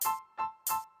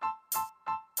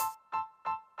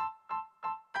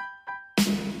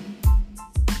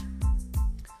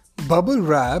Bubble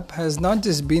wrap has not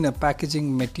just been a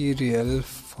packaging material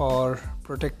for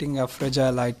protecting our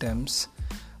fragile items,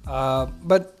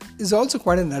 but is also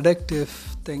quite an addictive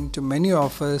thing to many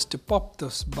of us to pop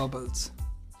those bubbles.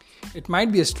 It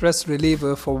might be a stress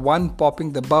reliever for one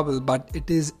popping the bubble, but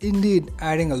it is indeed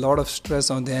adding a lot of stress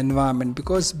on the environment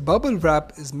because bubble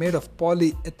wrap is made of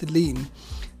polyethylene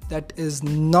that is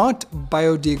not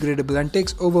biodegradable and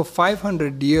takes over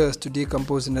 500 years to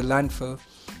decompose in a landfill,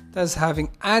 thus having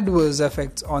adverse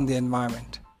effects on the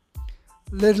environment.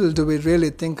 Little do we really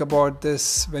think about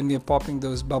this when we are popping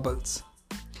those bubbles.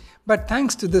 But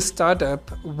thanks to this startup,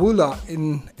 Voola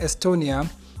in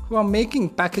Estonia, who are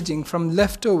making packaging from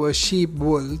leftover sheep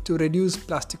wool to reduce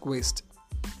plastic waste.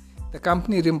 The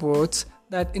company reports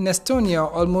that in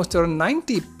Estonia, almost around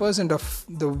 90% of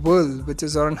the wool, which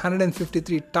is around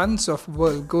 153 tons of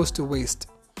wool, goes to waste.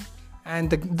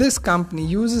 And this company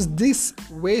uses this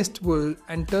waste wool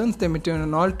and turns them into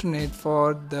an alternate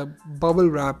for the bubble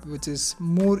wrap, which is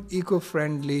more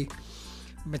eco-friendly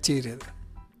material.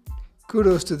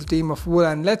 Kudos to the team of Wool,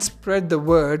 and let's spread the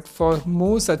word for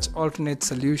more such alternate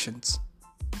solutions.